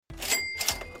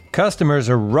Customers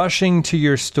are rushing to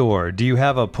your store. Do you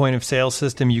have a point of sale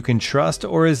system you can trust,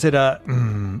 or is it a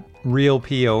real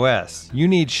POS? You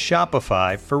need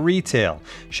Shopify for retail.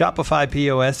 Shopify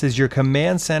POS is your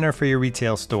command center for your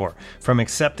retail store. From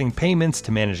accepting payments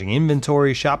to managing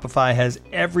inventory, Shopify has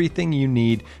everything you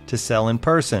need to sell in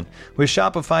person. With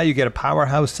Shopify, you get a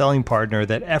powerhouse selling partner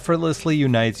that effortlessly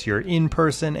unites your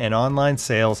in-person and online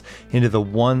sales into the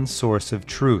one source of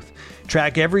truth.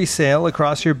 Track every sale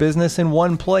across your business in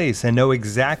one place and know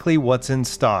exactly what's in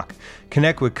stock.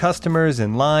 Connect with customers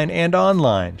in line and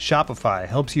online. Shopify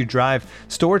helps you drive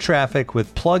store traffic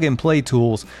with plug-and-play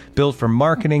tools built for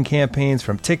marketing campaigns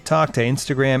from TikTok to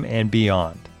Instagram and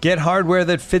beyond. Get hardware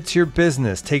that fits your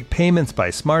business. Take payments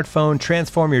by smartphone,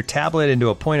 transform your tablet into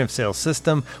a point-of-sale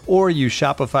system, or use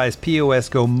Shopify's POS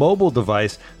Go mobile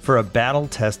device for a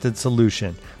battle-tested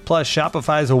solution. Plus,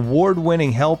 Shopify's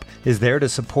award-winning help is there to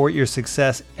support your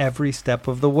success every step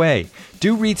of the way.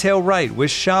 Do retail right with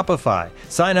Shopify.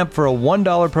 Sign up for a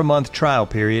 $1 per month trial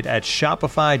period at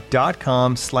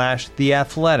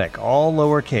shopify.com/theathletic, all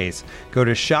lowercase. Go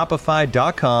to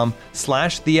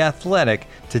shopify.com/theathletic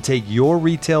to take your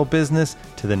retail business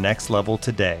to the next level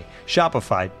today.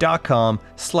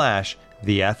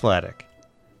 Shopify.com/theathletic.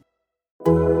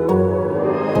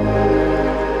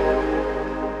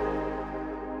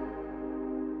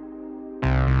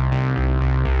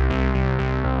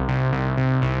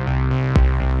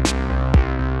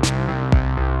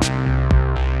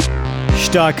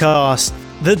 Starcast,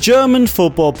 the German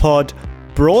football pod,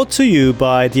 brought to you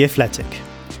by The Athletic.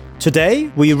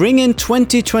 Today, we ring in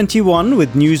 2021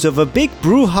 with news of a big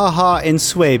brouhaha in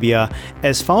Swabia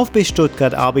as VfB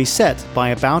Stuttgart are beset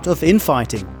by a bout of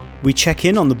infighting. We check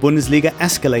in on the Bundesliga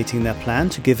escalating their plan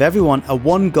to give everyone a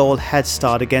one-goal head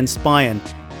start against Bayern.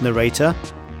 Narrator,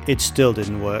 it still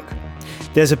didn't work.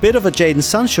 There's a bit of a Jadon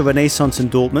Sancho renaissance in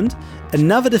Dortmund,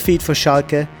 another defeat for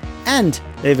Schalke, and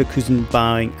Leverkusen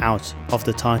bowing out of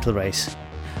the title race.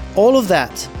 All of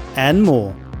that and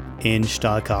more in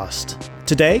Starcast.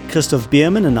 Today, Christoph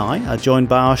Biermann and I are joined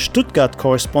by our Stuttgart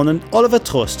correspondent Oliver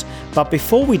Trust. But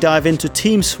before we dive into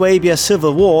Team Swabia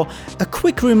Civil War, a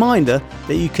quick reminder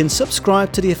that you can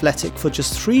subscribe to The Athletic for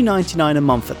just $3.99 a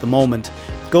month at the moment.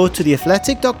 Go to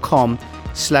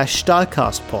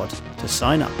theathletic.com/StarcastPod to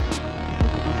sign up.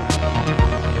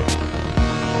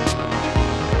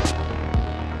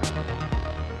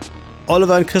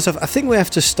 Oliver and Christoph, I think we have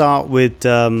to start with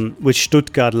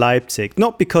Stuttgart-Leipzig.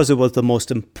 Not because it was the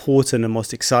most important and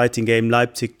most exciting game.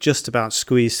 Leipzig just about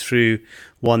squeezed through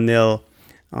 1-0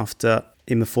 after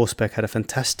Emil Forsberg had a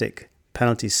fantastic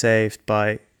penalty saved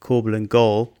by Kobel in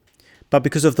goal. But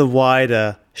because of the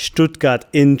wider Stuttgart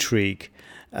intrigue.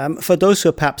 For those who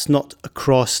are perhaps not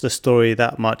across the story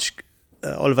that much,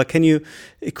 Oliver, can you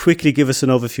quickly give us an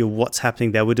overview of what's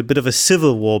happening there with a bit of a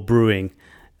civil war brewing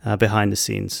behind the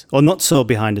scenes, or not so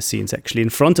behind the scenes, actually,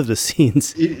 in front of the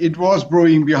scenes? It was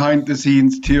brewing behind the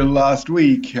scenes till last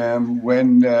week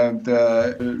when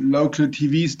the local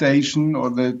TV station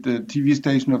or the TV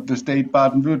station of the state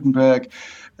Baden-Württemberg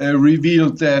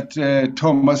revealed that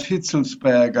Thomas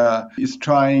Hitzelsberger is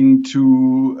trying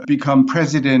to become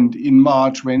president in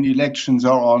March when elections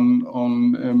are on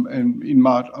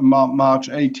March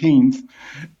 18th,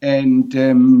 and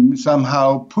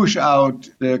somehow push out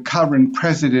the current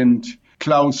president,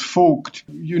 Klaus Vogt.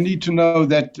 You need to know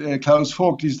that Klaus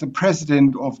Vogt is the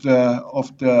president of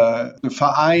the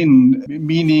Verein,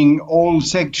 meaning all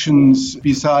sections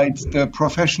besides the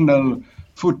professional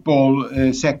football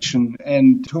section,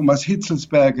 and Thomas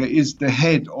Hitzelsberger is the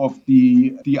head of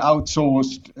the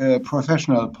outsourced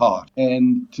professional part.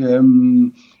 And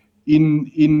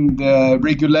in the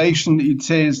regulation, it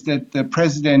says that the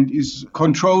president is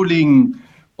controlling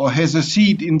or has a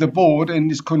seat in the board and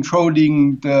is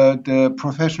controlling the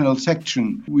professional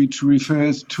section, which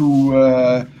refers to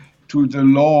the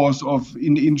laws of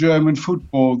in German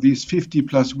football, these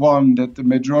 50+1, that the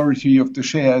majority of the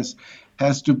shares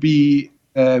has to be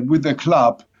with the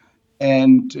club,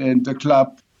 and the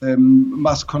club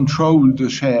must control the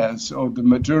shares, or the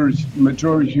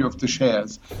majority of the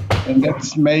shares, and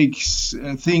that makes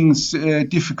things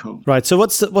difficult. Right. So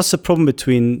what's the problem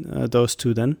between those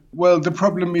two then? Well, the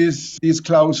problem is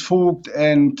Klaus Vogt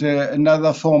and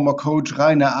another former coach,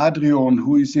 Rainer Adrian,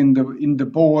 who is in the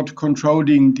board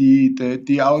controlling the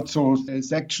outsourced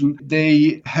section.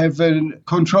 They have a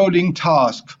controlling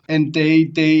task, and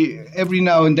they every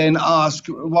now and then ask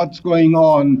what's going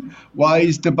on. Why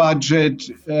is the budget?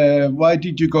 Why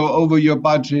did you go over your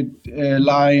budget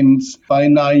lines by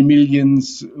 9 million?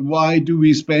 Why do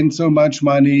we spend so much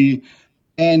money?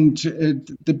 And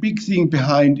the big thing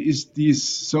behind is this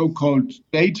so-called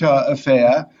data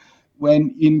affair,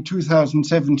 when in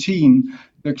 2017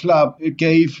 the club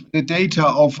gave the data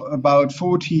of about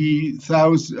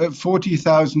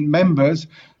 40,000 members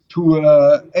to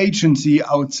an agency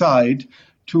outside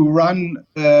to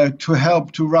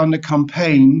help to run a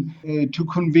campaign to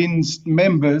convince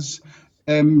members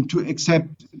to accept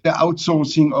the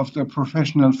outsourcing of the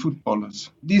professional footballers.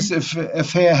 This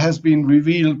affair has been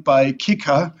revealed by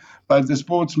Kicker, by the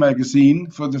sports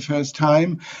magazine, for the first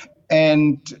time.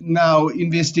 And now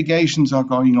investigations are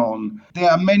going on. There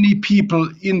are many people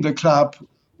in the club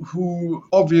who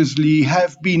obviously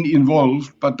have been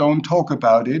involved but don't talk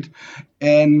about it.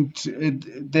 And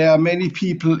there are many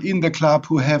people in the club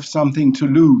who have something to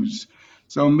lose.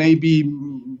 So maybe,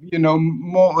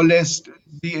 more or less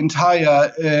the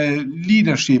entire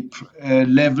leadership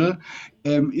level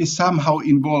is somehow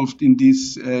involved in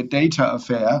this data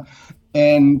affair.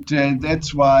 And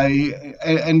that's why,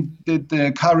 and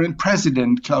the current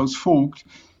president, Klaus Vogt,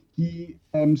 he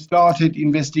started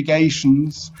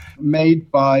investigations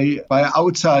made by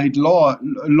outside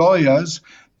lawyers,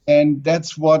 and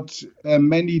that's what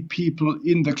many people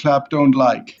in the club don't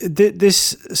like.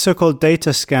 This so-called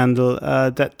data scandal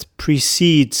that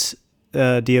precedes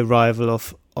the arrival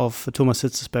of Thomas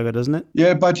Hitzelsberger, doesn't it?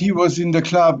 Yeah, but he was in the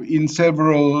club in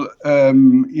several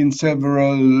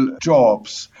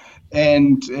jobs.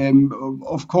 And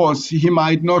of course, he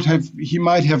might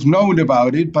have known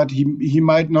about it, but he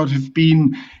might not have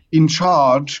been in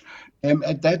charge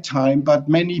at that time. But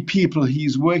many people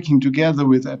he's working together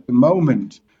with at the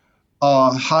moment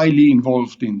are highly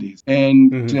involved in this,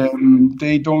 and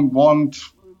they don't want.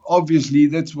 Obviously,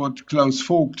 that's what Klaus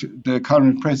Vogt, the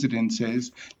current president,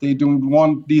 says. They don't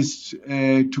want this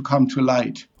to come to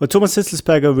light. Well, Thomas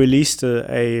Hitzelsberger released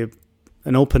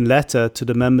an open letter to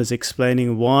the members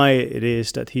explaining why it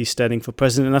is that he's standing for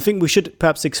president. And I think we should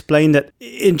perhaps explain that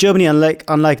in Germany,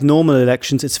 unlike normal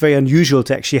elections, it's very unusual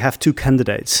to actually have two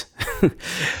candidates.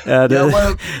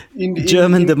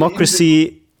 German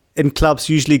democracy in clubs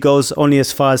usually goes only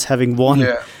as far as having one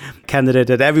candidate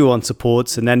that everyone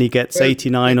supports, and then he gets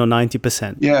 89 or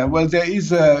 90%. Yeah, well, there is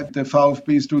the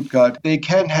VfB Stuttgart. They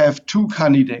can have two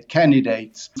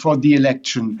candidates for the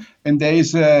election, and there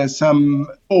is some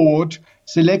board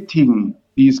selecting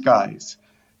these guys.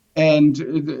 And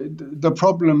the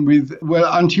problem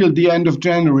until the end of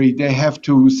January, they have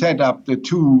to set up the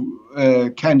two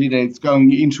candidates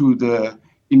going into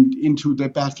the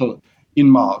battle in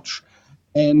March.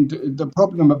 And the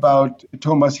problem about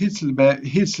Thomas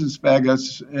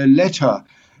Hitzelsberger's letter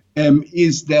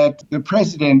is that the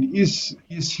president is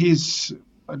his,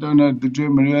 I don't know the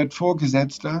German word,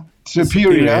 Vorgesetzter,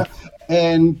 superior,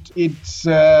 and it's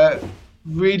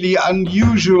really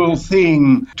unusual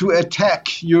thing to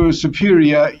attack your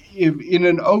superior in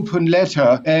an open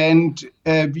letter and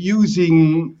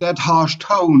using that harsh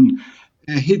tone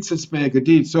Hitzelsberger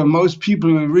did. So most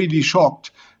people were really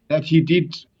shocked that he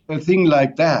did a thing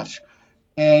like that.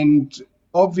 And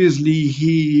obviously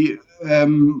he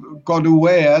got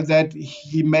aware that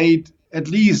he made, at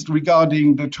least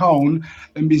regarding the tone,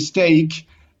 a mistake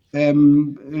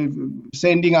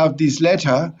sending out this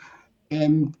letter,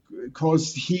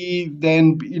 because he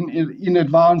then, in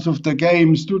advance of the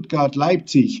game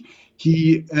Stuttgart-Leipzig,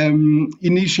 he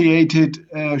initiated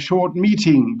a short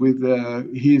meeting with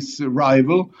his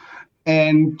rival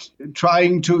and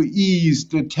trying to ease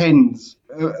the tense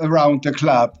around the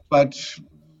club. But,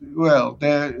 well,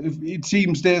 it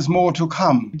seems there's more to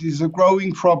come. It is a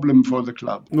growing problem for the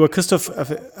club. Well, Christoph,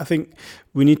 I think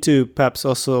we need to perhaps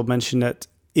also mention that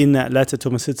in that letter,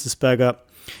 Thomas Hitzelsberger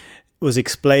was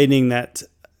explaining that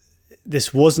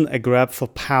this wasn't a grab for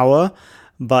power,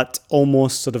 but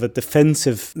almost sort of a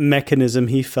defensive mechanism.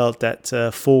 He felt that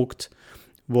Vogt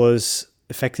was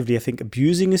effectively, I think,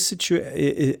 abusing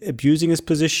his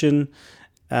position,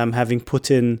 having put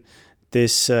in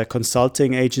this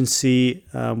consulting agency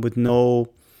with no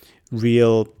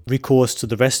real recourse to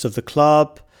the rest of the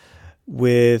club,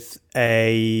 with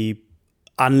a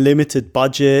unlimited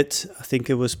budget, I think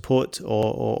it was put,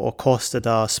 or costs that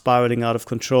are spiraling out of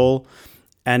control.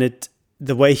 And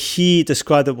the way he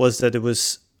described it was that it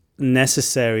was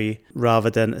necessary rather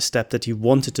than a step that he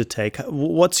wanted to take.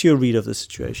 What's your read of the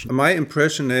situation? My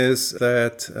impression is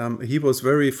that he was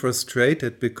very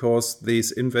frustrated because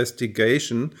this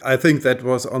investigation, I think that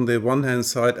was on the one hand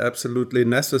side absolutely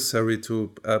necessary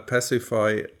to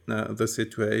pacify the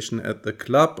situation at the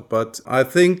club. But I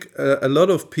think a lot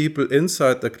of people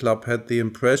inside the club had the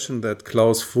impression that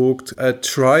Klaus Vogt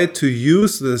tried to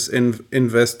use this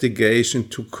investigation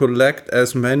to collect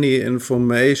as many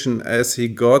information as he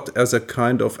got as a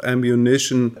kind of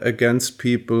ammunition against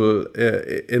people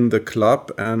in the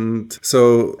club. And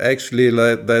so actually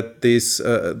like that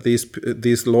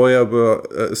these lawyers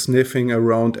were sniffing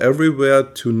around everywhere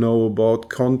to know about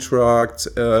contracts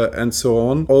and so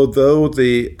on. Although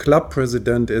the club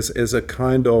president is a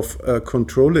kind of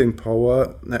controlling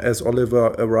power, as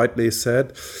Oliver rightly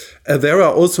said, there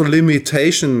are also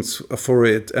limitations for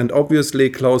it. And obviously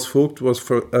Klaus Vogt was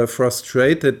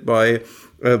frustrated by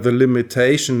the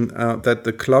limitation that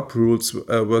the club rules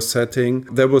were setting.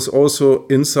 There was also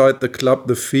inside the club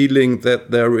the feeling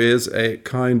that there is a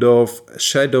kind of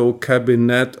shadow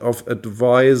cabinet of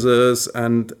advisors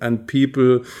and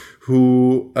people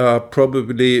who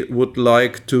probably would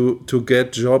like to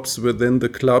get jobs within the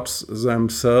clubs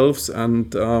themselves,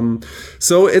 and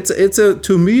so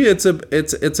to me it's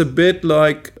a bit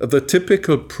like the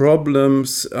typical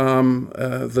problems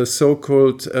the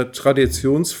so-called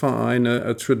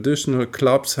Traditionsvereine, traditional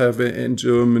clubs have in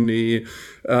Germany.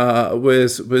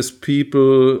 With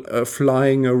people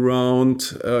flying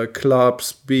around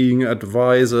clubs, being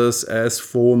advisors as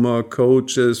former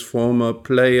coaches, former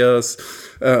players,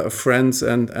 friends,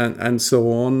 and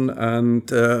so on.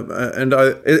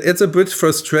 It's a bit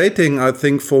frustrating, I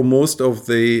think, for most of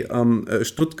the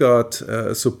Stuttgart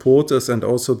supporters and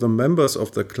also the members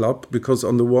of the club, because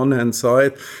on the one hand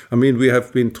side, I mean, we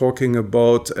have been talking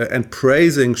about and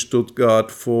praising Stuttgart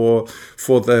for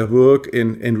their work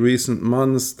in recent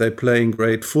months. They're playing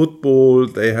great football,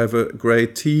 they have a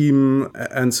great team,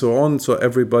 and so on. So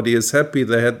everybody is happy.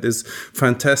 They had this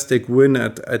fantastic win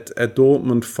at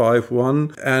Dortmund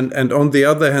 5-1. And on the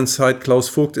other hand side, Klaus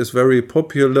Vogt is very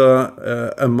popular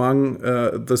among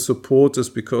the supporters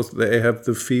because they have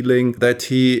the feeling that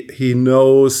he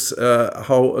knows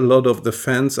how a lot of the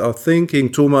fans are thinking.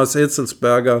 Thomas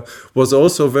Hitzelsberger was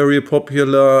also very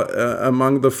popular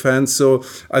among the fans. So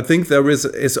I think there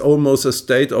is almost a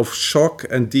state of shock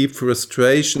and deep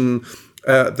frustration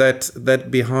that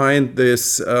behind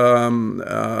this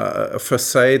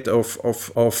facade of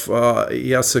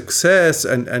success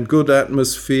and good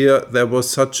atmosphere, there was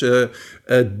such a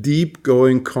deep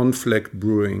going conflict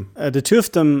brewing. The two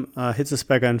of them,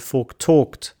 Hitzelsberger and Vogt,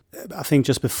 talked, I think,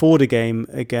 just before the game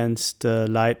against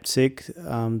Leipzig.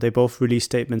 They both released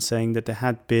statements saying that there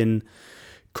had been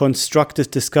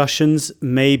constructive discussions,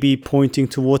 maybe pointing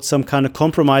towards some kind of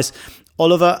compromise.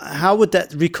 Oliver, how would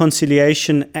that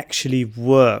reconciliation actually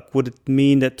work? Would it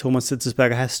mean that Thomas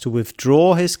Hitzelsberger has to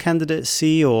withdraw his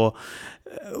candidacy, or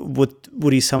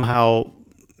would he somehow,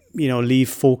 leave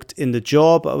Vogt in the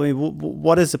job? I mean,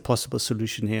 what is a possible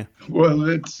solution here? Well,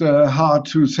 it's hard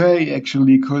to say,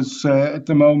 actually, because at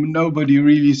the moment nobody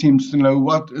really seems to know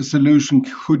what a solution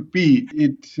could be.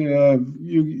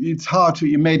 It's hard to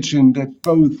imagine that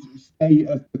both stay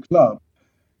at the club.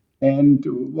 And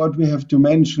what we have to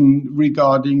mention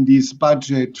regarding this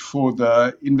budget for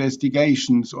the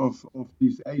investigations of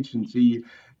this agency,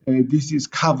 this is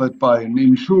covered by an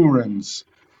insurance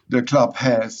the club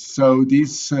has. So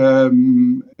these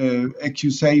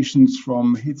accusations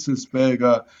from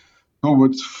Hitzelsberger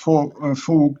towards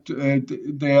Vogt,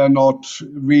 they are not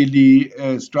really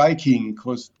striking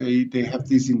because they have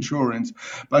this insurance.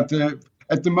 But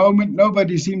at the moment,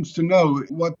 nobody seems to know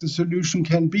what the solution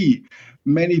can be.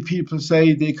 Many people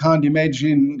say they can't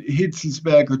imagine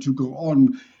Hitzelsberger to go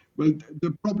on. Well,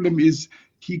 the problem is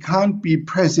he can't be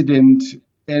president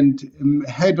and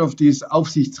head of this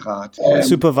Aufsichtsrat.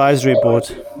 Supervisory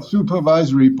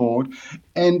board.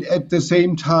 And at the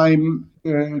same time,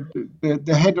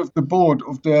 the head of the board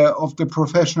of the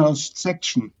professional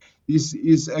section. This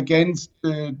is against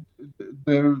the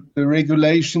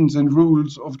regulations and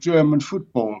rules of German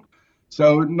football.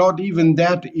 So not even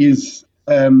that is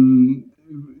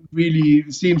really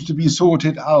seems to be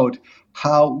sorted out,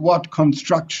 what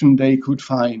construction they could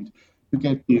find to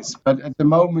get this. But at the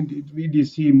moment, it really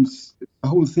seems, the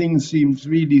whole thing seems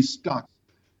really stuck.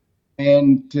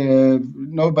 And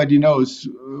nobody knows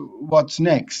what's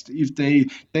next. If they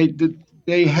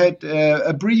had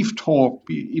a brief talk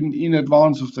in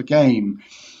advance of the game,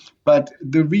 but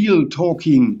the real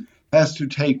talking has to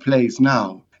take place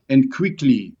now and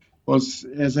quickly. Because,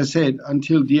 as I said,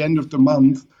 until the end of the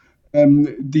month,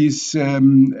 this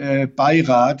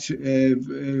Beirat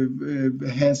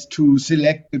has to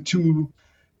select the two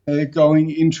going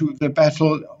into the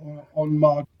battle on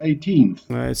March 18th.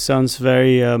 It sounds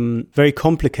very, very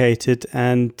complicated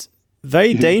and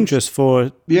very dangerous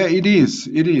for... Yeah, it is.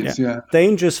 Yeah.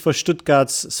 Dangerous for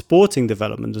Stuttgart's sporting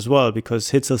development as well,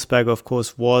 because Hitzelsberger, of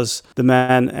course, was the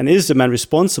man and is the man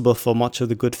responsible for much of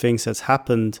the good things that's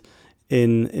happened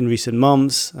in recent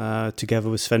months, together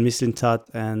with Sven Mislintat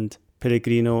and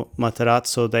Pellegrino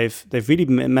Matarazzo, they've really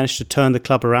managed to turn the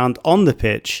club around on the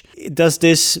pitch. Does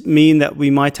this mean that we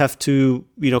might have to,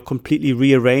 completely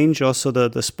rearrange also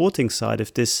the sporting side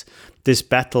if this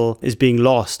battle is being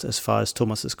lost as far as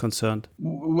Thomas is concerned?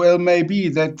 Well, maybe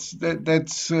that's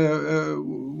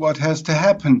what has to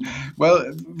happen.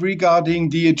 Well, regarding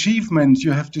the achievements,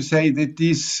 you have to say that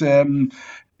this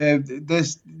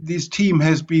team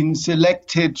has been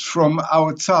selected from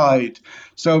outside.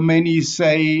 So many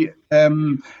say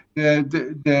the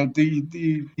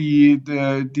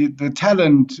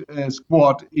talent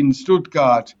squad in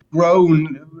Stuttgart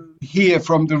grown here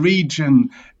from the region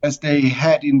as they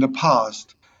had in the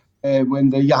past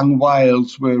when the young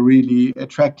Wilds were really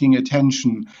attracting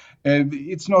attention.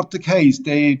 It's not the case.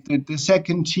 The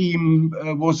second team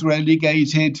was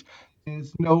relegated.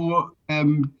 There's no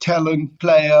talent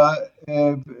player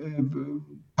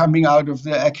coming out of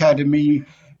the academy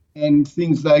and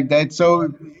things like that.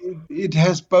 So it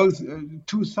has both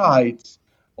two sides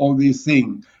of this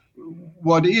thing.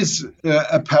 What is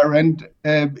apparent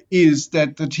is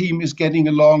that the team is getting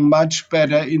along much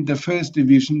better in the first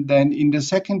division than in the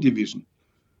second division,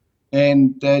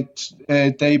 and that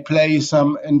they play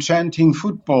some enchanting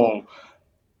football,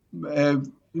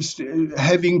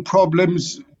 having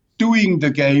problems doing the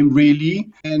game really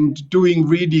and doing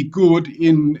really good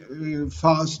in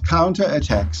fast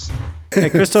counter-attacks. Hey,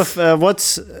 Christoph,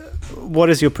 what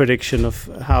is your prediction of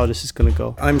how this is going to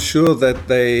go? I'm sure that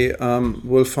they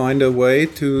will find a way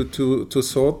to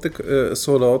sort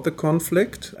out the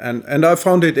conflict, and I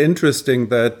found it interesting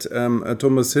that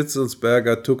Thomas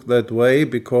Hitzelsberger took that way,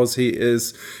 because he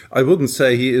is, I wouldn't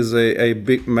say he is a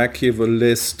big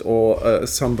Machiavellist or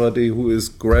somebody who is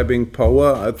grabbing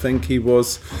power. I think he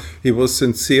was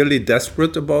sincerely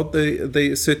desperate about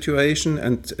the situation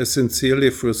and sincerely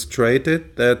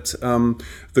frustrated that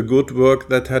the good work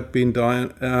that had been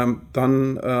done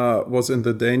was in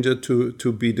the danger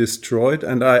to be destroyed.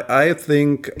 And I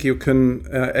think you can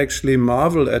actually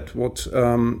marvel at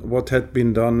what had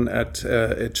been done at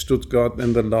Stuttgart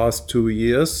in the last 2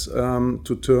 years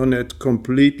to turn it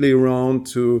completely around,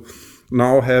 to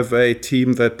now have a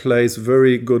team that plays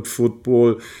very good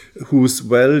football, whose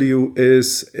value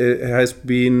has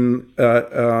been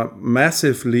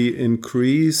massively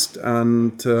increased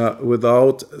and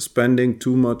without spending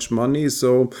too much money.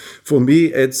 So for me,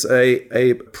 it's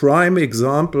a prime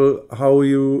example how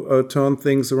you turn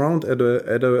things around at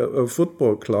a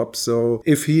football club. So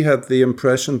if he had the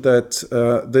impression that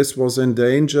this was in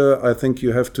danger, I think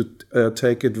you have to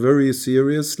take it very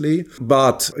seriously.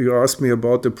 But you asked me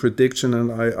about the prediction,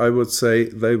 and I would say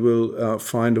they will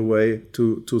find a way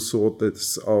to sort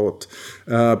this out.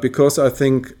 Because I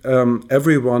think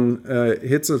everyone,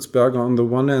 Hitzelsberger on the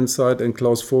one hand side and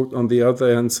Klaus Vogt on the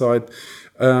other hand side,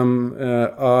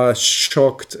 are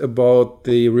shocked about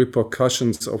the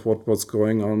repercussions of what was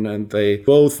going on, and they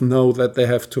both know that they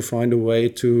have to find a way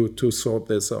to sort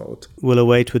this out. We'll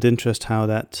await with interest how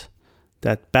that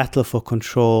battle for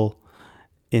control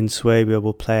in Swabia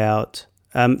will play out.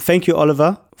 Thank you,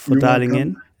 Oliver, for dialing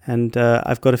in, and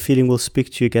I've got a feeling we'll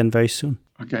speak to you again very soon.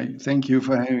 Okay, thank you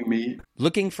for having me.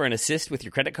 Looking for an assist with your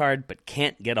credit card but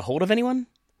can't get a hold of anyone?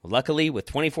 Well, luckily, with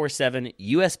 24/7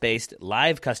 US-based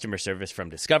live customer service from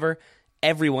Discover,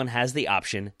 everyone has the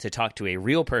option to talk to a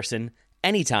real person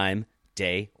anytime,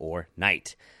 day or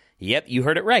night. Yep, you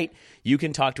heard it right. You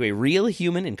can talk to a real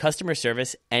human in customer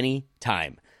service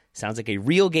anytime. Sounds like a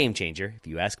real game changer, if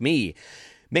you ask me.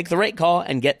 Make the right call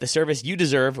and get the service you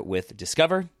deserve with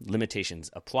Discover. Limitations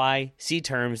apply. See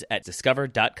terms at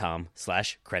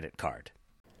discover.com/creditcard.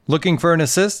 Looking for an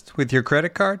assist with your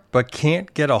credit card but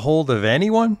can't get a hold of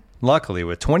anyone? Luckily,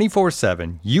 with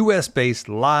 24/7 US-based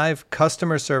live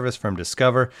customer service from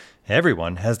Discover,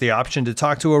 everyone has the option to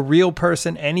talk to a real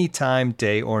person anytime,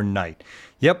 day or night.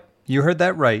 Yep, you heard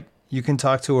that right. You can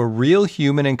talk to a real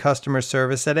human in customer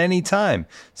service at any time.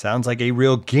 Sounds like a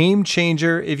real game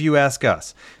changer if you ask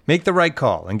us. Make the right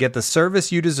call and get the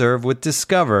service you deserve with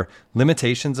Discover.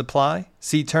 Limitations apply.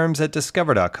 See terms at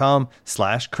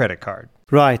discover.com/creditcard.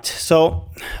 Right, so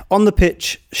on the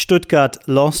pitch, Stuttgart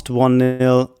lost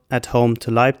 1-0 at home to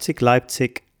Leipzig.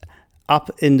 Leipzig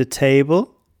up in the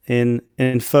table in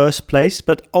first place,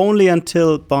 but only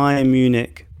until Bayern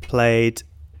Munich played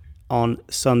on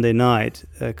Sunday night,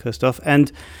 Christoph.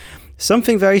 And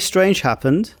something very strange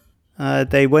happened.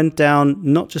 They went down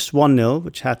not just 1-0,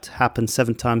 which had happened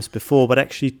 7 times before, but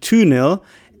actually 2-0,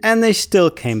 and they still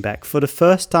came back for the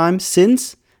first time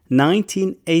since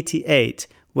 1988,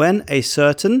 when a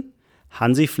certain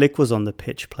Hansi Flick was on the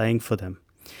pitch playing for them.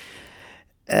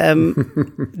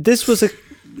 This was a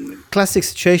classic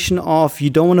situation of you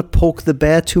don't want to poke the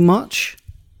bear too much.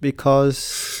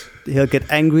 because he'll get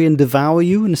angry and devour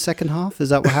you in the second half? Is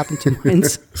that what happened to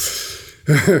Mainz?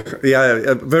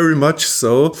 Yeah, very much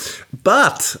so.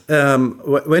 But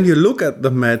when you look at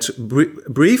the match,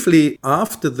 briefly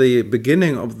after the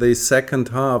beginning of the second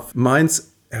half, Mainz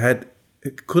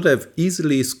could have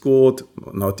easily scored,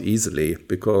 not easily,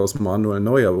 because Manuel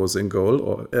Neuer was in goal,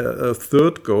 or a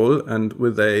third goal, and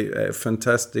with a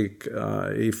fantastic,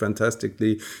 he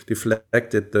fantastically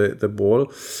deflected the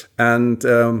ball. And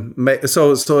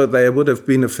so there would have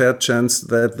been a fair chance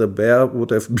that the Bear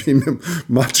would have been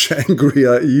much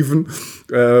angrier, even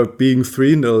being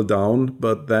 3-0 down.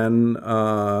 But then,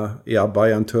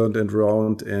 Bayern turned it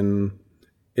around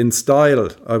in style,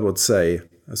 I would say.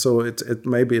 So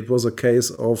maybe it was a case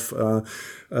of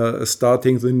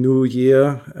starting the new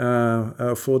year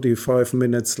 45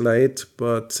 minutes late,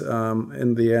 but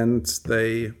in the end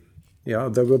they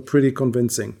were pretty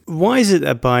convincing. Why is it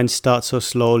that Bayern starts so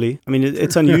slowly? I mean,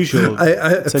 it's unusual.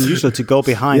 It's unusual to go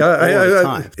behind all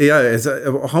the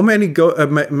time. How many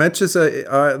matches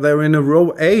are there in a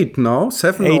row? 8 now?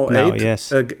 7 8 or 8? Now, yes.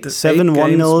 7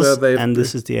 1-0s, and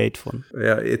this is the 8th one.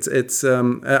 Yeah, it's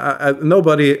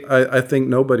nobody. I think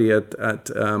nobody at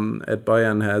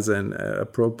Bayern has a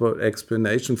proper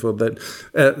explanation for that.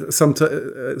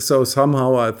 So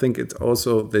somehow I think it's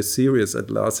also the series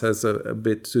at last has a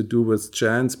bit to do with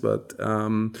chance, but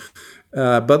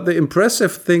the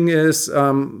impressive thing is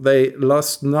they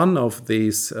lost none of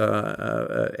these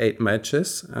 8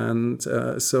 matches, and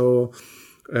so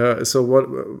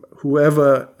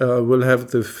whoever will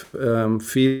have the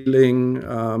feeling,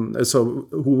 so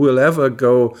who will ever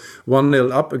go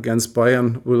 1-0 up against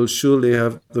Bayern will surely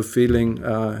have the feeling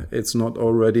it's not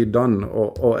already done,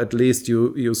 or at least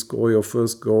you score your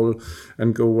first goal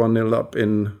and go 1-0 up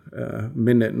in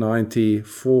minute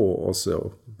 94 or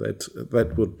so.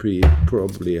 That would be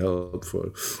probably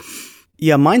helpful.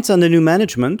 Yeah, Mainz under new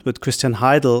management with Christian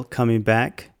Heidel coming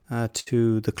back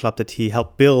to the club that he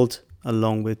helped build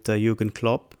along with Jürgen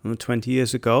Klopp 20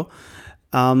 years ago.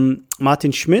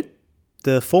 Martin Schmidt,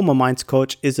 the former Mainz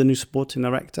coach, is the new sporting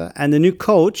director. And the new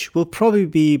coach will probably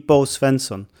be Bo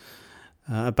Svensson,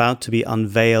 about to be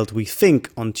unveiled, we think,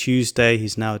 on Tuesday.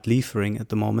 He's now at Liefering at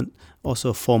the moment,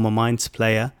 also a former Mainz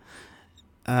player.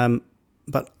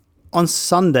 But on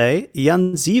Sunday,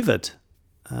 Jan Siewert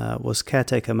was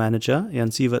caretaker manager. Jan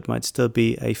Siewert might still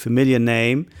be a familiar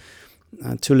name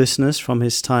to listeners from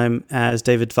his time as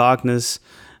David Wagner's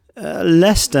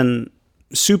less than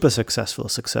super successful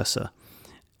successor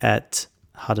at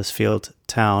Huddersfield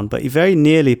Town, but he very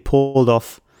nearly pulled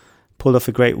off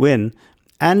a great win.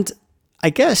 And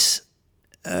I guess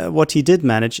what he did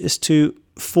manage is to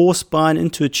force Bayern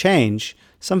into a change,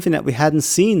 something that we hadn't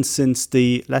seen since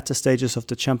the latter stages of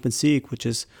the Champions League, which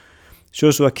is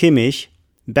Joshua Kimmich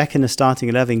back in the starting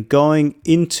 11, going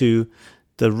into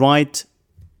the right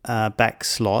back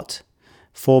slot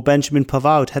for Benjamin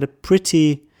Pavard. Had a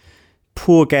pretty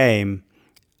poor game.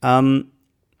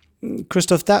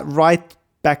 Christoph, that right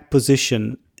back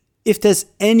position, if there's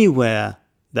anywhere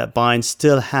that Bayern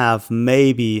still have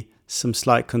maybe some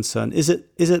slight concern, is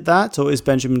it that, or is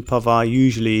Benjamin Pavard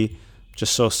usually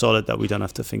just so solid that we don't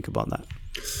have to think about that?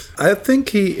 I think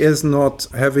he is not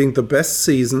having the best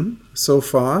season so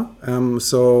far,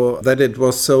 so that it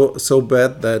was so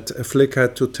bad that Flick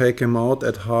had to take him out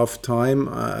at half time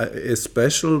is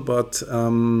special, but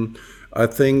I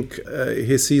think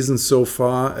his season so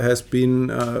far has been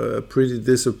pretty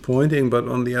disappointing. But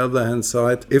on the other hand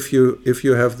side, if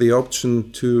you have the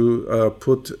option to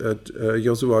put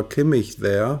Joshua Kimmich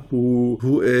there,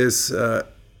 who is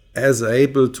as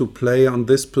able to play on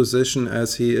this position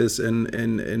as he is in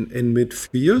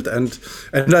midfield, and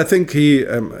I think he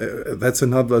that's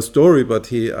another story.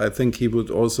 But I think he would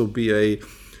also be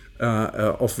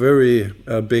of very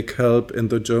big help in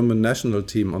the German national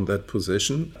team on that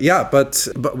position. Yeah, but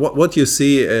what you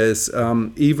see is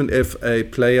even if a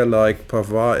player like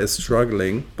Pavard is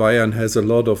struggling, Bayern has a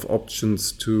lot of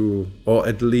options or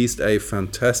at least a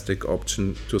fantastic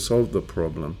option to solve the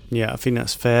problem. Yeah, I think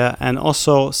that's fair. And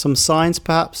also some signs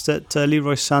perhaps that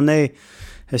Leroy Sané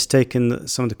has taken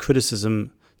some of the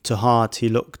criticism to heart. He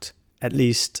looked, at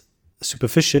least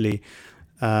superficially,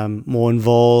 more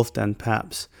involved and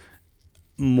perhaps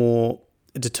more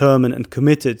determined and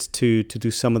committed to do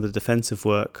some of the defensive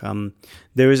work.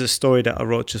 There is a story that I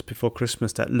wrote just before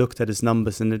Christmas that looked at his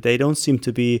numbers, and they don't seem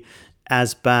to be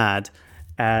as bad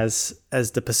as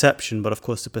the perception, but of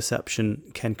course the perception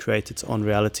can create its own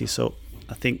reality. So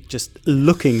I think just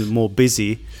looking more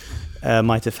busy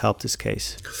might have helped his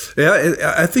case.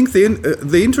 Yeah, I think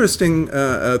the interesting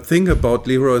thing about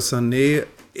Leroy Sané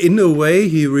in a way,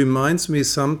 he reminds me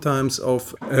sometimes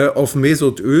of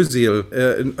Mesut Özil,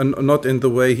 not in the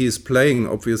way he's playing,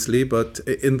 obviously, but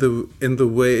in the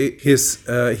way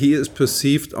he is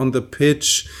perceived on the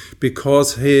pitch,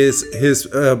 because his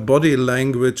body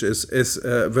language is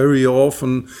very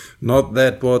often not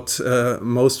that what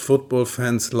most football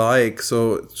fans like.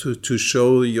 So to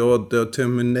show your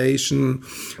determination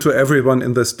to everyone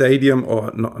in the stadium,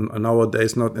 or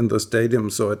nowadays not in the stadium,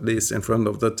 so at least in front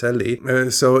of the telly.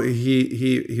 So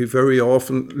he very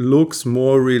often looks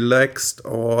more relaxed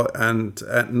and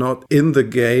not in the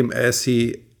game as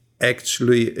he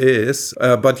actually is.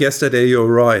 But yesterday, you're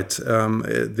right.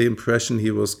 The impression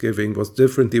he was giving was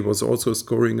different. He was also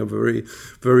scoring a very,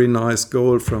 very nice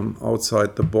goal from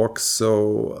outside the box.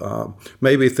 So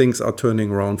maybe things are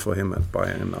turning around for him at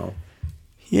Bayern now.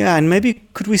 Yeah, and maybe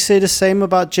could we say the same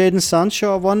about Jadon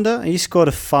Sancho, I wonder? He scored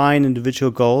a fine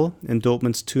individual goal in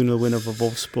Dortmund's 2-0 win over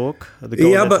Wolfsburg. The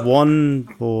goal that won,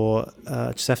 or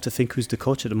just have to think who's the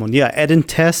coach at the moment. Yeah, Edin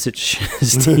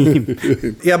Terzic's team.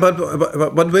 Yeah,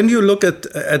 but when you look at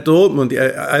Dortmund,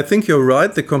 I think you're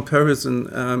right. The comparison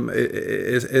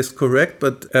is correct.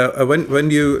 But when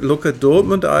you look at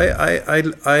Dortmund,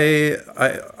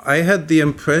 I had the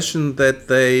impression that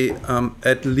they,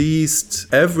 at least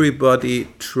everybody,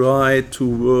 tried to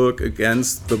work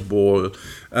against the ball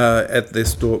at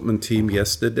this Dortmund team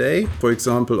yesterday. For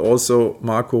example, also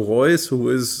Marco Reus,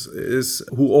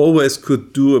 who always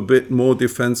could do a bit more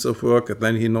defensive work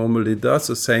than he normally does.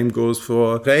 The same goes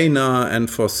for Reina and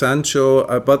for Sancho,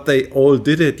 but they all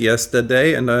did it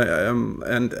yesterday, and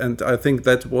I think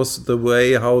that was the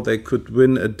way how they could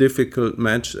win a difficult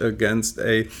match against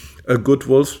a good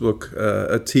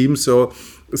Wolfsburg team.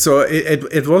 So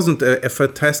it wasn't a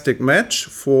fantastic match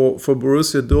for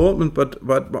Borussia Dortmund, but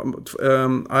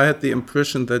I had the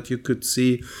impression that you could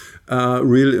see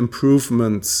real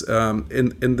improvements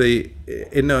in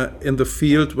the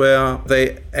field where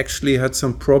they actually had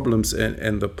some problems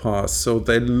in the past. So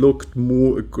they looked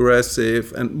more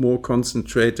aggressive and more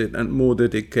concentrated and more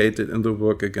dedicated in the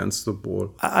work against the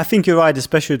ball. I think you're right,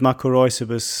 especially with Marco Reus. It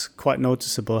was quite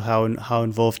noticeable how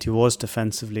involved he was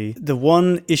defensively. The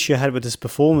one issue I had with his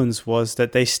performance was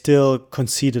that they still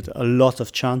conceded a lot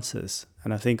of chances.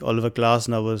 And I think Oliver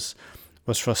Glasner was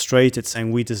frustrated,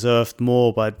 saying we deserved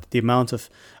more, but the amount of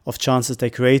chances they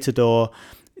created, or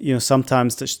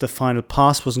sometimes the final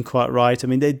pass wasn't quite right. I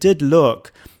mean, they did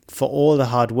look, for all the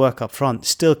hard work up front,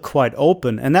 still quite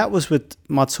open, and that was with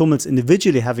Mats Hummels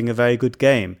individually having a very good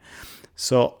game.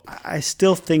 So I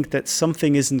still think that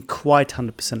something isn't quite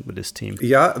 100% with this team.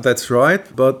 Yeah, that's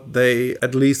right, but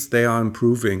at least they are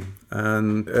improving.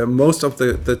 And most of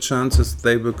the chances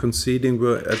they were conceding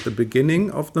were at the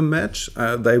beginning of the match.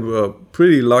 They were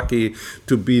pretty lucky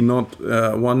to be not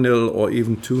 1-0 or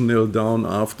even 2-0 down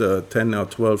after 10 or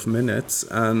 12 minutes.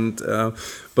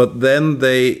 But then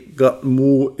they got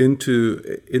more into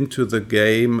the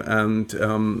game, and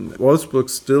Wolfsburg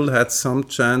still had some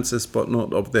chances, but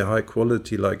not of the high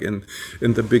quality like in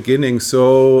the beginning.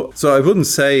 So I wouldn't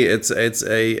say it's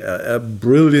a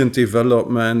brilliant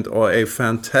development or a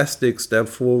fantastic step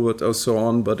forward or so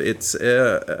on, but it's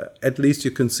at least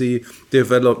you can see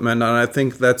development, and I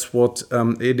think that's what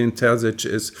Edin Terzic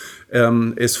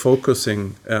is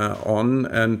focusing on.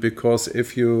 And because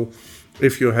if you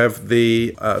have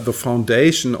the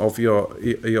foundation of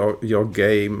your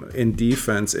game in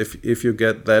defense, if you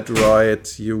get that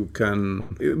right, you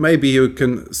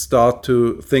can start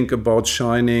to think about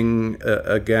shining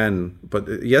again.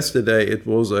 But yesterday it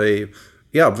was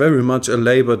very much a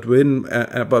labored win,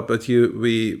 but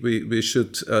we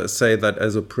should say that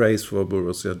as a praise for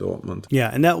Borussia Dortmund. Yeah,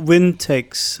 and that win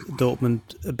takes Dortmund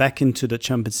back into the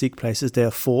Champions League places. They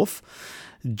are fourth,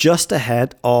 just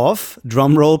ahead of,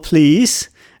 drumroll please,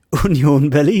 Union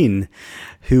Berlin,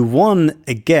 who won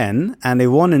again, and they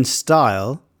won in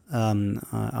style,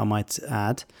 I might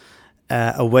add,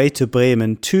 away to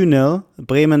Bremen 2-0.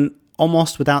 Bremen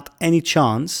almost without any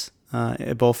chance,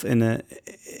 both in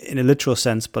a literal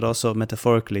sense, but also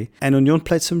metaphorically. And Union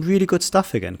played some really good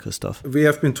stuff again, Christoph. We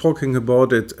have been talking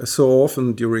about it so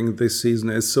often during this season.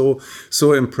 It's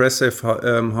so impressive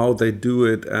how they do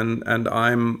it, and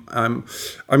I'm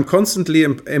constantly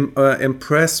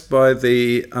impressed by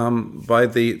the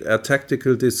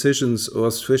tactical decisions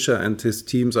Urs Fischer and his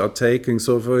teams are taking.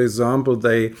 So, for example,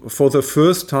 they, for the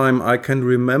first time I can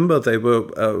remember, they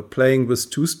were playing with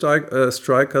two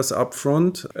strikers up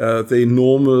front. the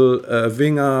normal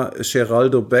winger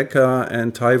Geraldo Becker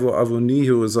and Taiwo Awoniyi,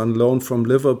 who is on loan from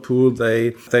Liverpool.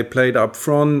 They played up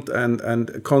front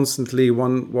and constantly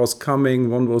one was coming,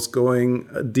 one was going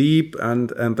deep, and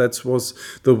that was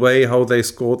the way how they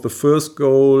scored the first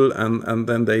goal, and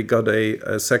then they got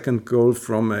a second goal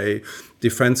from a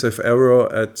defensive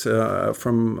error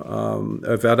from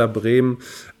Werder Bremen.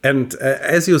 And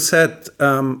as you said,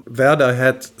 Werder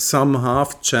had some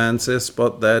half chances,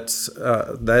 but that's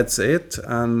it.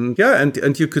 And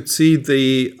and you could see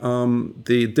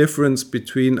the difference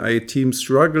between a team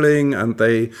struggling, and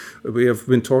we have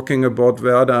been talking about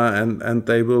Werder, and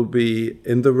they will be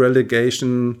in the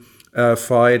relegation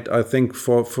fight, I think,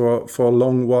 for a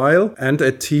long while, and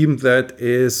a team that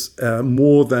is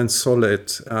more than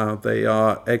solid. They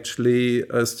are actually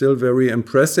still very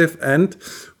impressive, and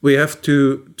we have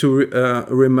to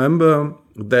remember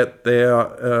that they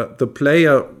are the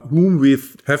player whom we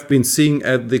have been seeing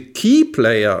as the key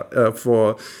player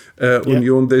for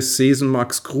Union this season.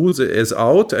 Max Kruse is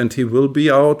out, and he will be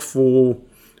out for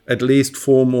at least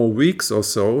 4 more weeks or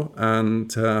so,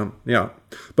 and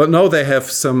but now they have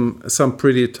some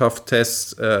pretty tough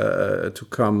tests to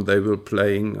come. They will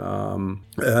playing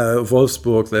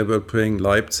Wolfsburg, they will playing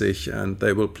Leipzig, and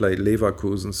they will play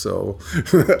Leverkusen. So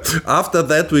after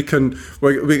that we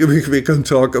can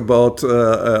talk about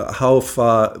how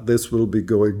far this will be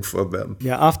going for them.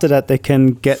 Yeah, after that they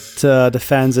can get the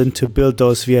fans in to build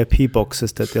those VIP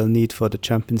boxes that they'll need for the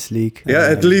Champions League.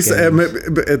 At least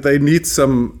they need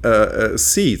some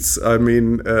seats. I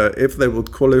mean, if they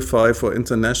would qualify for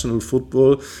international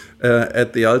football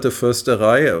at the Alte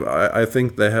Försterei, I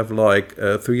think they have like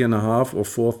 3,500 or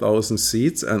 4,000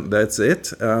 seats, and that's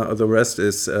it. The rest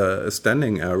is a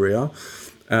standing area.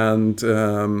 And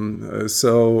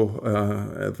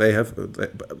so they have.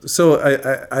 So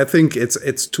I think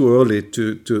it's too early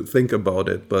to think about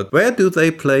it. But where do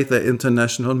they play their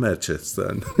international matches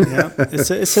then? Yeah,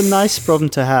 it's a nice problem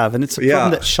to have, and it's a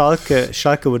problem that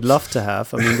Schalke would love to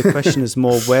have. I mean, the question is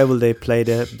more, where will they play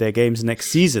their games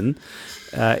next season?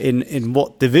 In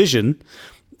what division?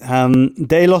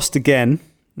 They lost again.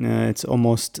 It's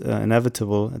almost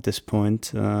inevitable at this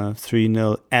point.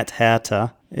 3-0 at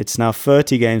Hertha. It's now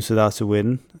 30 games without a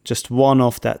win, just one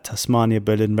off that Tasmania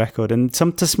Berlin record. And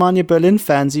some Tasmania Berlin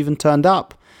fans even turned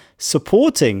up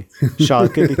supporting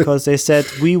Schalke because they said,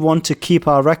 we want to keep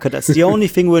our record. That's the only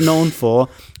thing we're known for.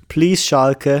 Please,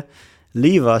 Schalke,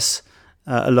 leave us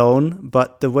alone.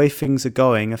 But the way things are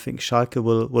going, I think Schalke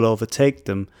will overtake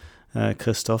them,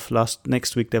 Christoph.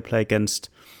 Next week they play against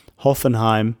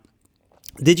Hoffenheim.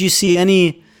 Did you see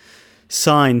any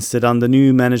signs that under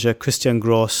new manager Christian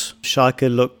Gross, Schalke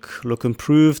look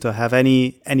improved or have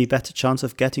any better chance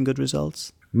of getting good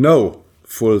results? No,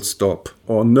 full stop,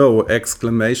 or no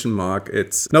exclamation mark.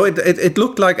 It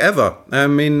looked like ever. I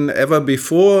mean, ever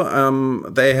before.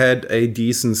 They had a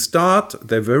decent start.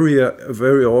 They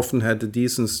very often had a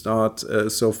decent start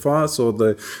so far. So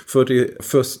the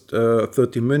first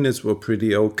 30 minutes were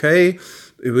pretty okay.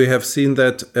 We have seen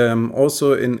that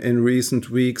also in recent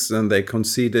weeks, and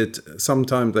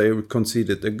sometimes they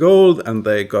conceded a goal and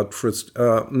they got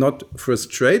not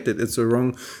frustrated,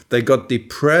 they got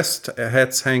depressed,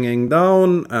 heads hanging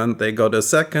down, and they got a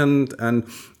second, and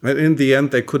in the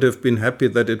end they could have been happy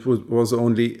that it was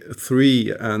only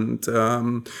 3, and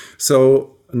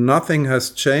so nothing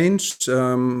has changed.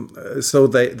 So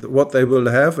what they will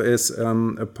have is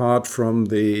apart from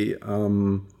the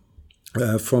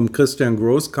from Christian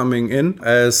Gross coming in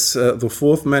as the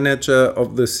 4th manager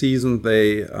of the season,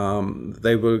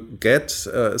 they will get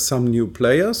some new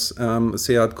players.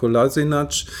 Sead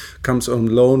Kolasinac comes on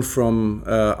loan from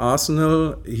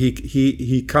Arsenal.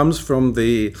 He comes from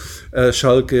the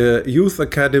Schalke Youth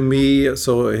Academy,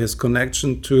 so his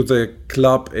connection to the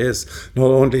club is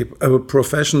not only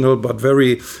professional but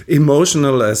very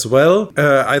emotional as well.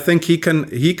 I think he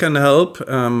can help,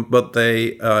 but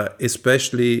they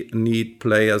especially need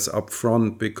players up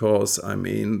front, because I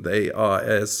mean they are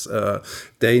as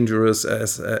dangerous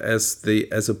as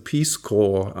a Peace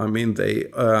Corps. I mean they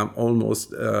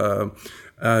almost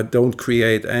don't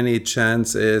create any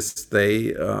chances.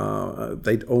 They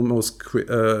almost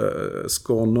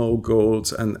score no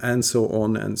goals, and so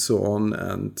on and so on.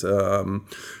 And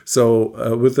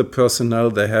so with the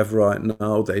personnel they have right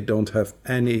now, they don't have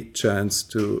any chance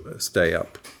to stay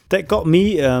up. That got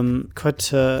me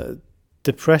quite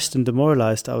depressed and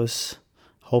demoralized. I was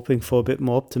hoping for a bit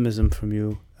more optimism from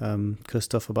you,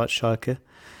 Christoph, about Schalke.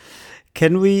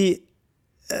 Can we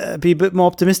be a bit more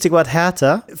optimistic about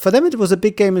Hertha? For them it was a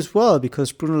big game as well,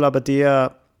 because Bruno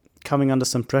Labbadia coming under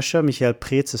some pressure. Michael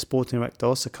Preetz, the sporting director,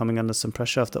 also coming under some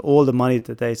pressure after all the money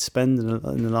that they spent in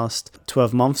the last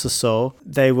 12 months or so.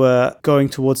 They were going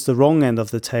towards the wrong end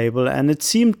of the table, and it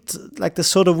seemed like the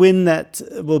sort of win that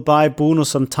will buy Bruno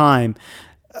some time.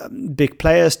 Big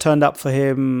players turned up for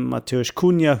him. Mateusz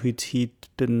Cunha, who he'd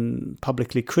been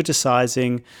publicly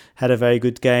criticizing, had a very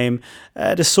good game.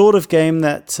 The sort of game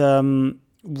that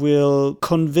will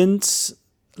convince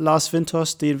Lars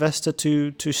Windhorst, the investor,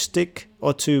 to stick,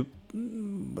 or to,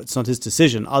 it's not his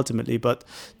decision ultimately, but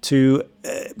to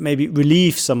maybe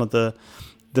relieve some of the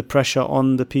pressure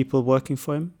on the people working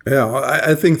for him? Yeah,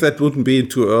 I think that wouldn't be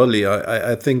too early.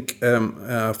 I think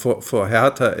for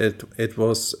Hertha it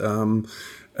was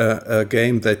a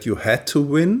game that you had to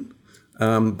win.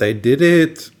 They did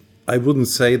it. I wouldn't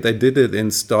say they did it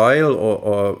in style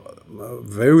or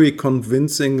very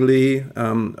convincingly.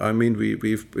 I mean,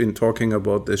 we've been talking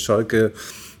about the Schalke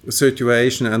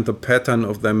situation and the pattern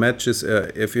of their matches.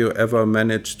 If you ever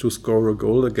manage to score a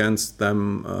goal against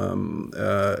them,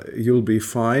 you'll be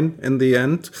fine in the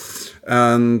end.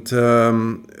 And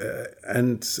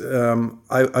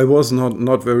I was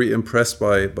not very impressed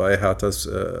by Hertha's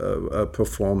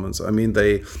performance. I mean,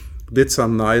 they did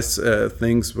some nice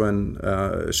things when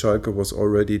Schalke was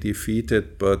already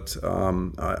defeated, but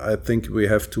I think we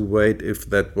have to wait if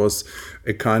that was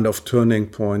a kind of turning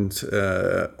point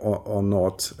or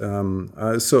not.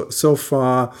 So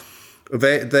far,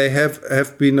 they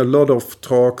have been a lot of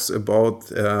talks about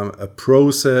a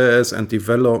process and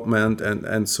development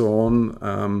and so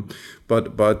on.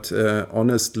 But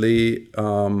honestly,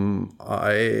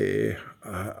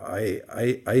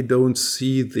 I don't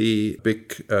see the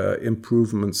big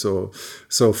improvement so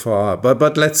far.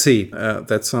 But let's see.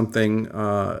 That's something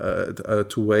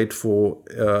to wait for.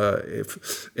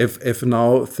 If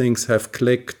now things have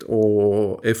clicked,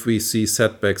 or if we see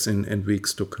setbacks in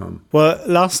weeks to come. Well,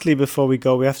 lastly, before we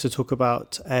go, we have to talk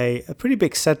about a pretty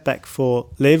big setback for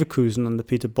Leverkusen under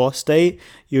Peter Bosz. They,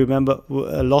 you remember,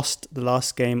 lost the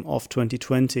last game of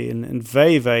 2020 in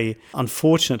very, very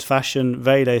unfortunate fashion,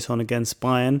 very late on against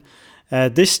Bayern.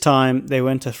 This time they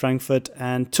went to Frankfurt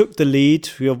and took the lead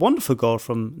through a wonderful goal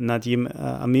from Nadim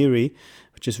Amiri,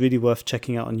 which is really worth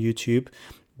checking out on YouTube,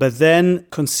 but then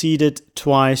conceded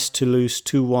twice to lose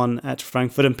 2-1 at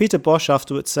Frankfurt. And Peter Bosz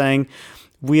afterwards saying,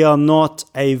 "We are not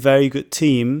a very good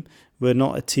team. We're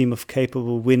not a team of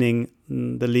capable winning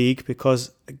the league,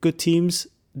 because good teams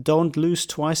don't lose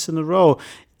twice in a row."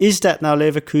 Is that now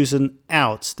Leverkusen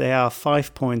out? They are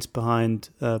 5 points behind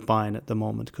Bayern at the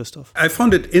moment, Christoph. I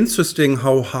found it interesting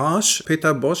how harsh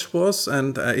Peter Bosz was,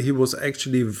 and he was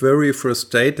actually very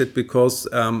frustrated because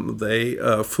they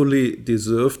fully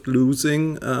deserved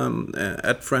losing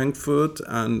at Frankfurt,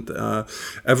 and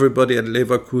everybody at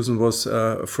Leverkusen was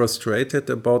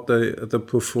frustrated about the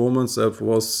performance that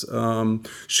was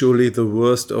surely the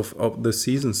worst of the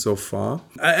season so far.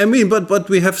 I mean, but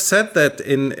we have said that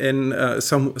in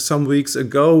some weeks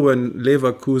ago, when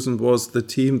Leverkusen was the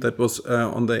team that was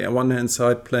on the one hand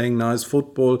side playing nice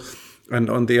football, and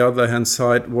on the other hand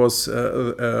side was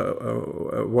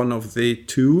one of the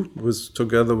two,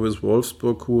 together with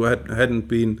Wolfsburg, who hadn't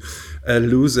been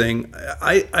losing.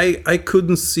 I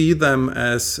couldn't see them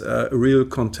as real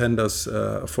contenders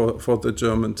for the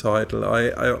German title.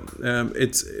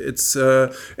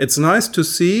 It's nice to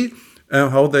see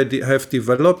how they have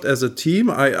developed as a team.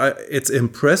 It's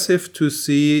impressive to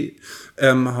see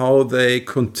how they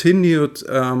continued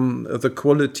the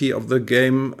quality of the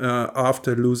game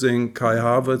after losing Kai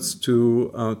Havertz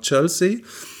to Chelsea.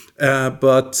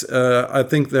 But I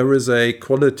think there is a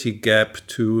quality gap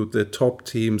to the top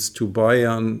teams, to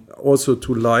Bayern, also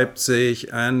to Leipzig,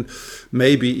 and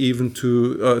maybe even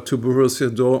to Borussia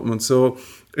Dortmund. So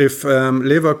if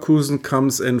Leverkusen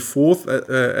comes in fourth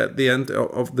at the end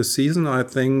of the season, I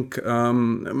think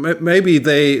maybe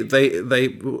they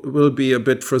will be a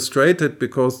bit frustrated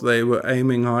because they were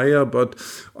aiming higher. But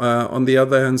on the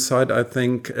other hand side, I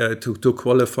think to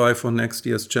qualify for next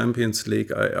year's Champions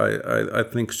League, I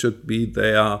think should be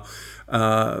their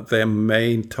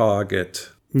main target.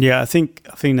 Yeah, I think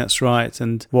that's right.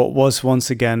 And what was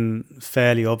once again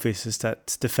fairly obvious is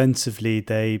that defensively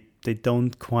they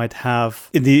don't quite have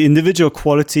the individual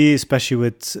quality, especially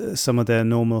with some of their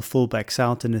normal fullbacks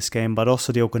out in this game, but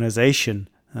also the organization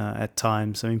at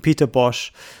times. I mean, Peter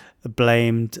Bosz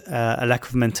blamed a lack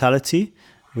of mentality,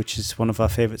 which is one of our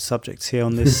favorite subjects here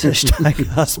on this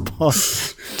Steigers pod.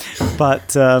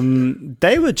 But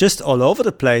they were just all over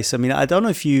the place. I mean, I don't know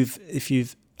if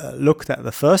you've looked at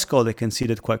the first goal they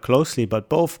conceded quite closely, but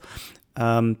both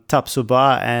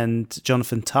Tapsoba and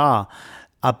Jonathan Tah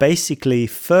are basically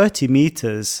 30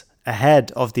 meters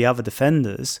ahead of the other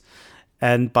defenders.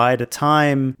 And by the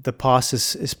time the pass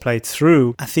is played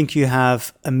through, I think you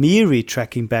have Amiri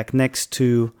tracking back next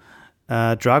to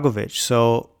Dragovic.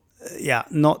 So,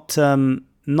 not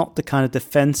the kind of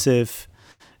defensive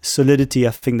solidity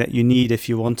I think that you need if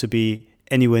you want to be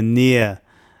anywhere near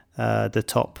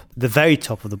the very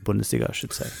top of the Bundesliga, I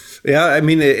should say. Yeah, I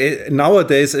mean,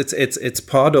 nowadays it's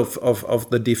part of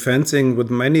the defending with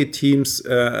many teams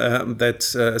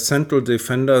that central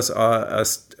defenders are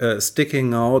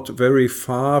sticking out very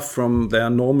far from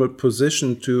their normal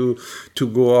position to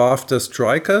go after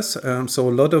strikers. So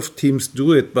a lot of teams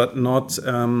do it, but not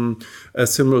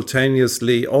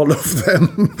simultaneously all of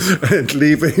them, and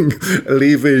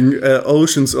leaving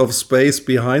oceans of space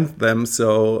behind them.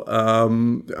 So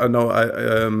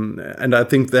and I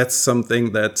think that's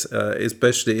something that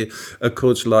especially a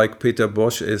coach like Peter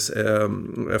Bosz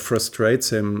frustrates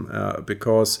him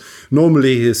because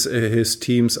normally his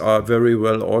teams are very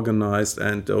well organized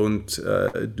and don't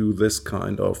do this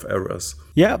kind of errors.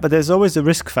 Yeah, but there's always a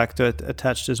risk factor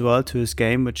attached as well to his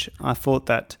game, which I thought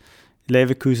that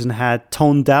Leverkusen had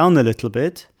toned down a little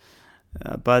bit,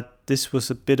 but this was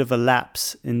a bit of a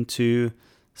lapse into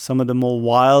some of the more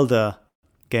wilder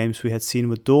games we had seen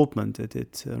with Dortmund.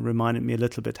 It reminded me a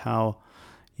little bit how,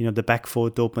 the back four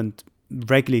Dortmund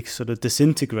regularly sort of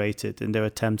disintegrated in their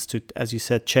attempts to, as you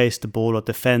said, chase the ball or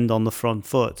defend on the front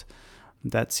foot.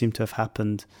 That seemed to have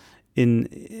happened in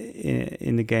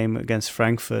the game against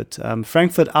Frankfurt.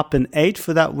 Frankfurt up in 8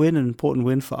 for that win, an important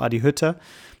win for Adi Hütter,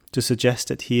 to suggest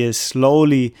that he is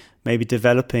slowly maybe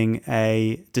developing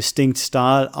a distinct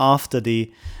style after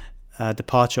the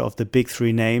departure of the big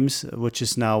three names, which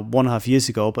is now 1.5 years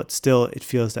ago, but still it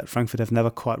feels that Frankfurt have never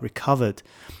quite recovered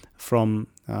from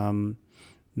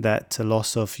that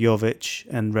loss of Jovic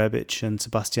and Rebic and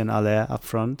Sebastian Aller up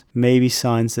front. Maybe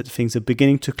signs that things are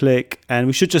beginning to click. And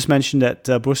we should just mention that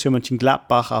Borussia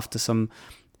Mönchengladbach, after some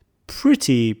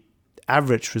pretty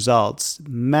average results,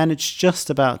 managed just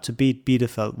about to beat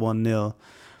Bielefeld 1-0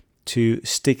 to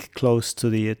stick close to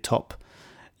the top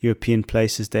European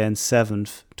places there in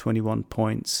 7th, 21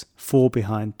 points, 4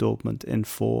 behind Dortmund in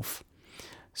 4th.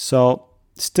 So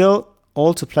still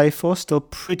all to play for, still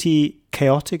pretty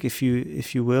chaotic, if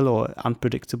you will, or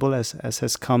unpredictable, as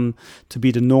has come to be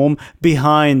the norm,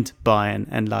 behind Bayern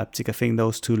and Leipzig. I think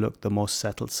those two look the most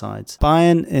settled sides.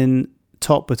 Bayern in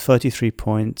top with 33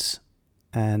 points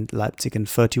and Leipzig in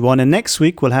 31. And next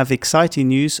week we'll have exciting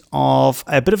news of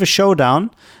a bit of a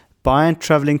showdown. Bayern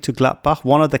traveling to Gladbach,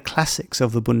 one of the classics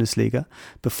of the Bundesliga,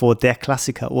 before Der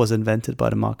Klassiker was invented by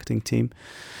the marketing team.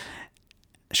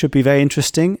 Should be very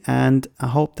interesting, and I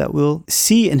hope that we'll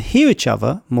see and hear each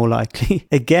other, more likely,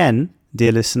 again,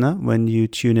 dear listener, when you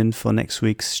tune in for next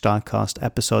week's Stahlcast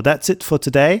episode. That's it for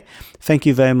today. Thank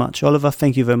you very much, Oliver.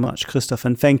 Thank you very much, Christoph.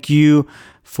 And thank you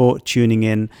for tuning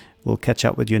in. We'll catch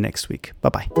up with you next week.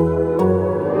 Bye-bye.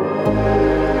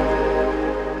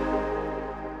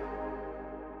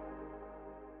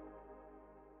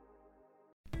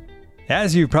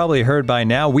 As you've probably heard by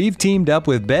now, we've teamed up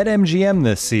with BetMGM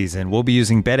this season. We'll be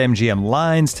using BetMGM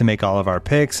lines to make all of our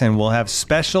picks, and we'll have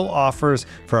special offers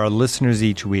for our listeners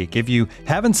each week. If you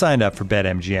haven't signed up for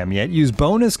BetMGM yet, use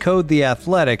bonus code The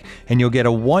Athletic, and you'll get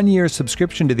a 1-year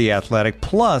subscription to The Athletic,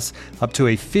 plus up to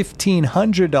a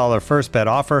 $1,500 first bet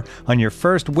offer on your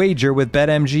first wager with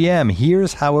BetMGM.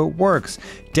 Here's how it works.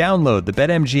 Download the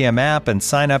BetMGM app and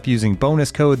sign up using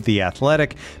bonus code The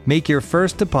Athletic. Make your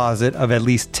first deposit of at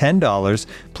least $10.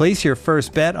 Place your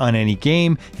first bet on any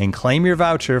game and claim your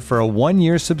voucher for a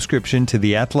 1-year subscription to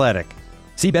The Athletic.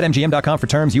 See BetMGM.com for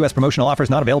terms. U.S. promotional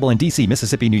offers not available in D.C.,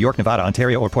 Mississippi, New York, Nevada,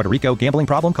 Ontario, or Puerto Rico. Gambling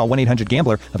problem? Call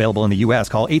 1-800-GAMBLER. Available in the U.S.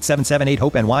 Call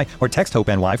 877-8-HOPE-NY or text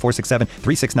HOPE-NY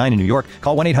 467-369 in New York.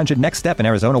 Call 1-800-NEXT-STEP in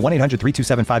Arizona.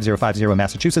 1-800-327-5050 in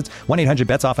Massachusetts.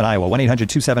 1-800-BETS-OFF in Iowa.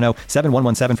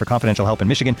 1-800-270-7117 for confidential help in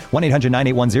Michigan.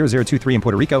 1-800-981-0023 in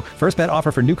Puerto Rico. First bet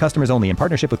offer for new customers only in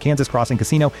partnership with Kansas Crossing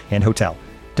Casino and Hotel.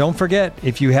 Don't forget,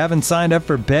 if you haven't signed up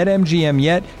for BetMGM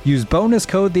yet, use bonus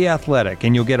code The Athletic,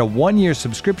 and you'll get a 1-year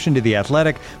subscription to The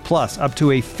Athletic, plus up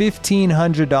to a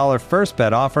 $1,500 first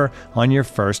bet offer on your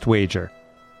first wager.